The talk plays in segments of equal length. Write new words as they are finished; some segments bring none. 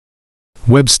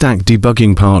Web Stack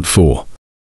Debugging Part 4.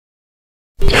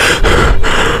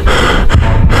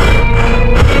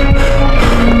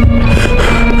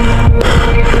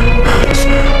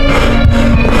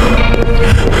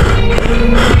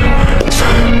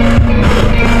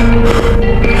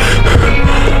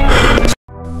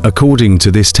 According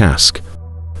to this task,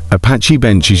 Apache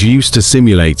Bench is used to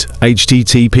simulate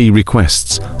HTTP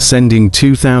requests, sending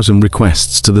 2,000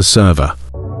 requests to the server,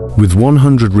 with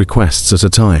 100 requests at a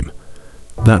time.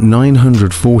 That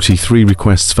 943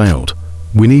 requests failed.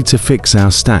 We need to fix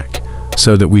our stack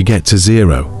so that we get to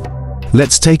 0.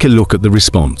 Let's take a look at the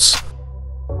response.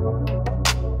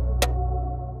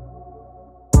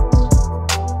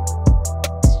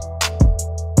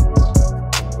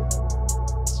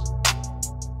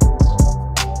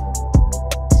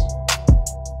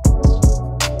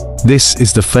 This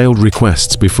is the failed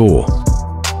requests before.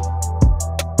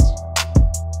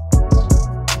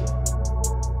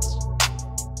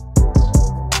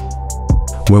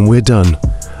 When we're done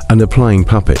and applying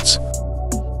puppets,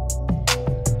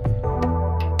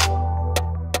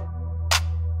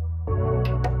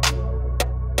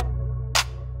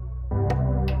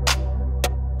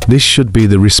 this should be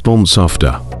the response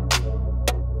after.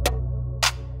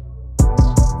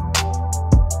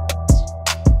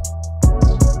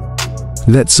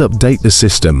 Let's update the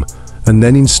system and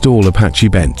then install Apache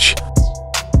Bench.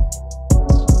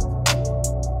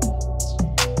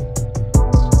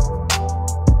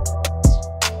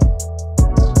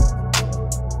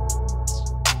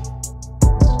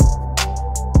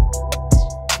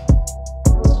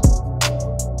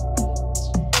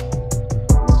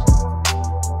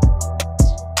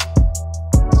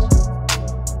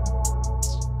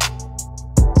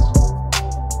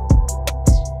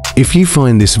 If you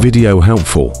find this video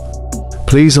helpful,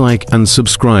 please like and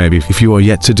subscribe if you are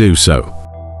yet to do so.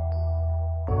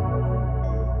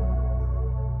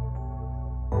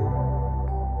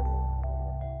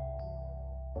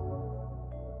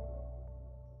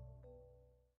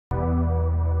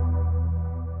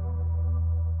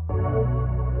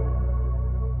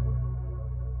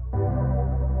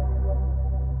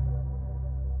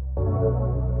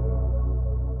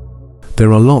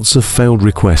 There are lots of failed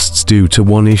requests due to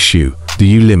one issue, the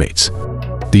U-limit.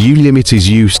 The U-limit is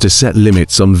used to set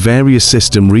limits on various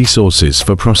system resources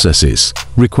for processes,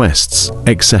 requests,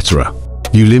 etc.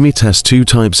 U-limit has two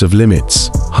types of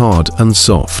limits, hard and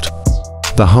soft.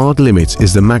 The hard limit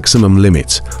is the maximum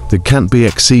limit that can't be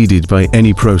exceeded by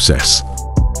any process,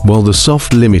 while the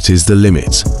soft limit is the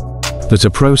limit that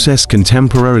a process can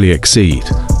temporarily exceed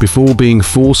before being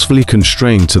forcefully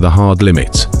constrained to the hard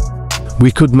limit.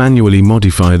 We could manually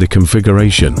modify the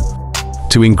configuration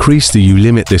to increase the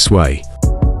U-limit this way.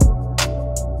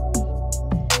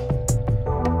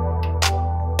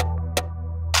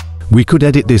 We could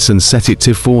edit this and set it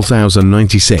to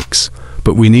 4096,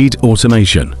 but we need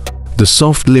automation. The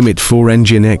soft limit for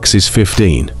Nginx is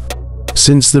 15.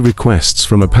 Since the requests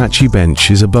from Apache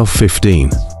Bench is above 15,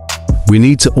 we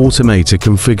need to automate a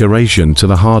configuration to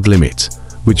the hard limit,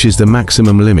 which is the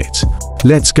maximum limit.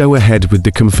 Let's go ahead with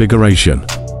the configuration.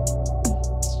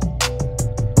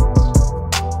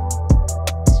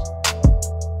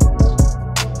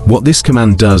 What this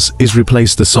command does is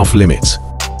replace the soft limit,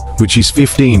 which is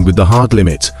 15, with the hard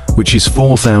limit, which is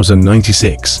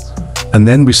 4096, and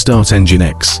then restart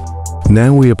Nginx.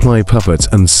 Now we apply Puppet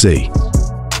and see.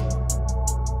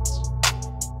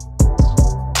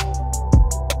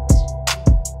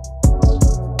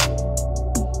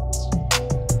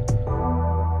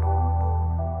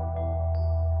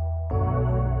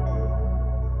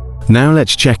 Now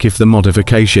let's check if the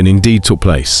modification indeed took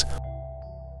place.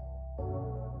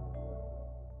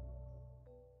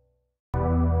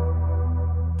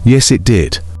 Yes, it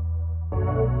did.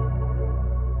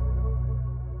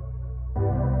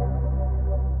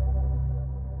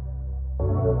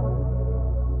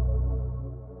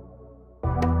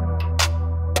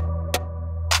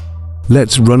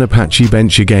 Let's run Apache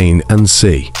Bench again and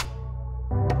see.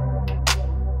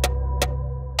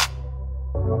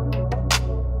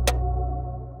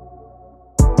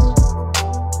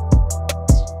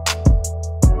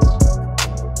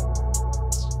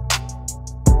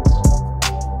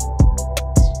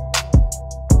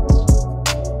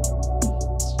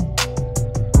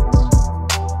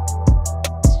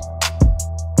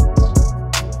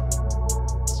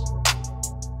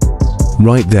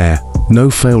 Right there,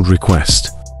 no failed request.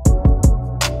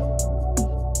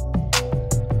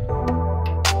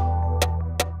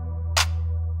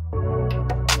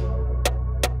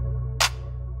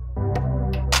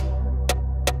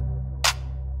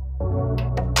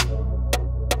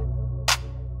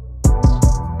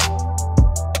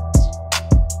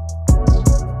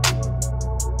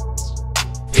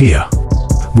 Here,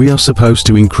 we are supposed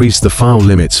to increase the file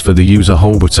limits for the user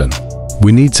hole button.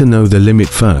 We need to know the limit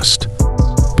first,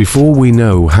 before we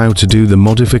know how to do the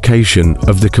modification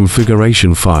of the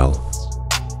configuration file.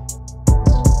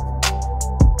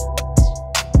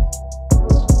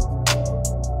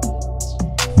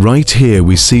 Right here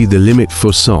we see the limit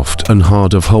for soft and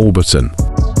hard of hole button.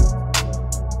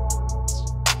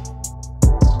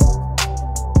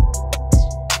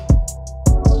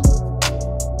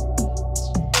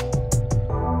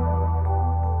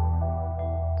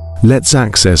 Let's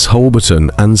access hole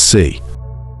button and see.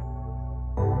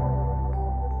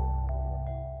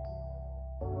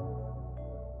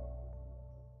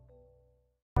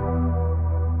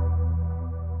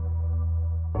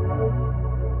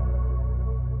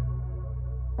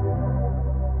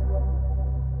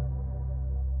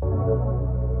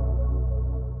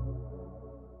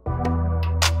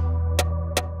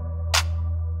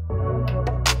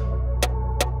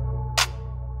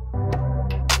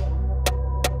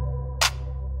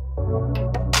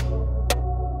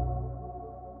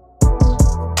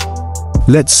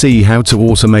 Let's see how to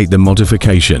automate the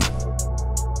modification.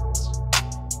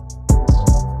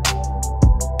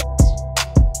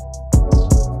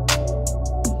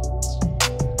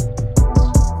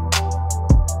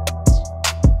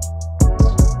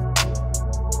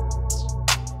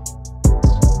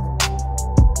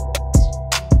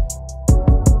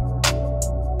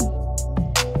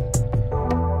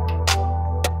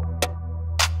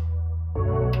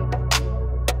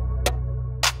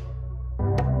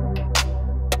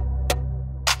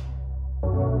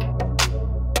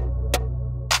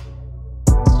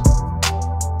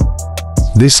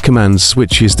 This command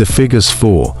switches the figures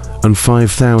 4 and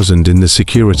 5000 in the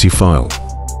security file,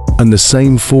 and the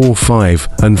same 4, 5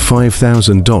 and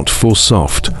 5000 for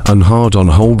soft and hard on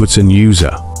hole button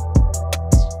user.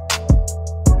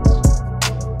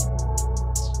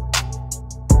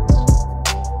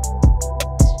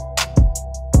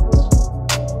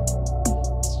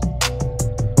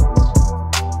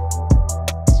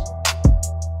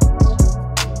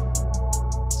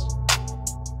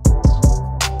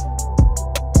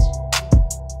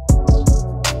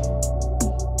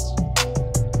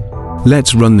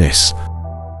 Let's run this.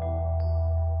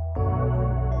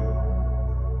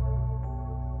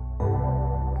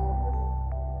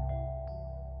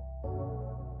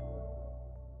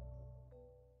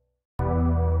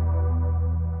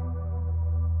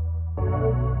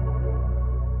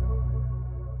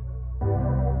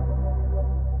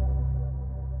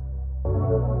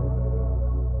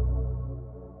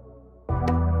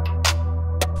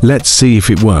 Let's see if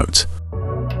it worked.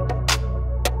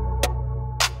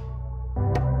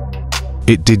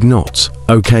 It did not.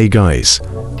 Okay guys,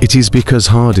 it is because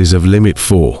hard is of limit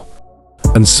 4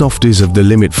 and soft is of the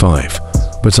limit 5,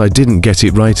 but I didn't get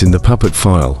it right in the Puppet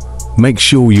file. Make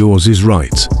sure yours is right.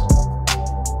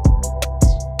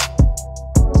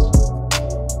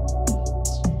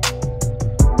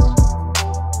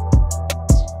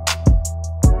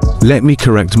 Let me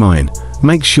correct mine.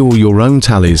 Make sure your own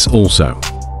tallies also.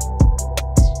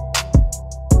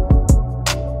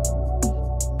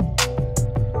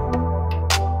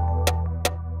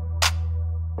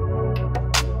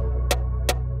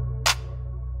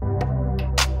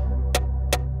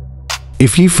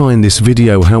 If you find this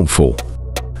video helpful,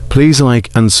 please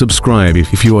like and subscribe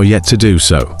if you are yet to do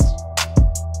so.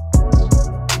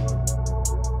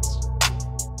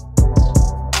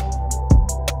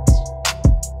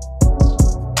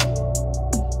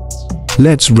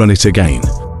 Let's run it again.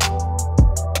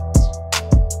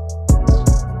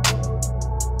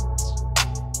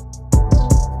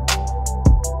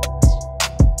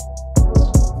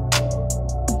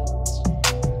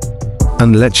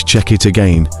 And let's check it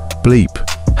again. Bleep,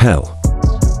 hell.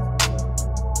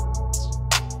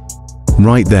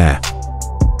 Right there.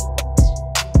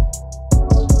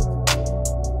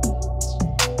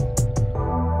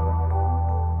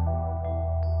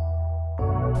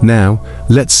 Now,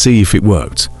 let's see if it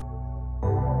worked.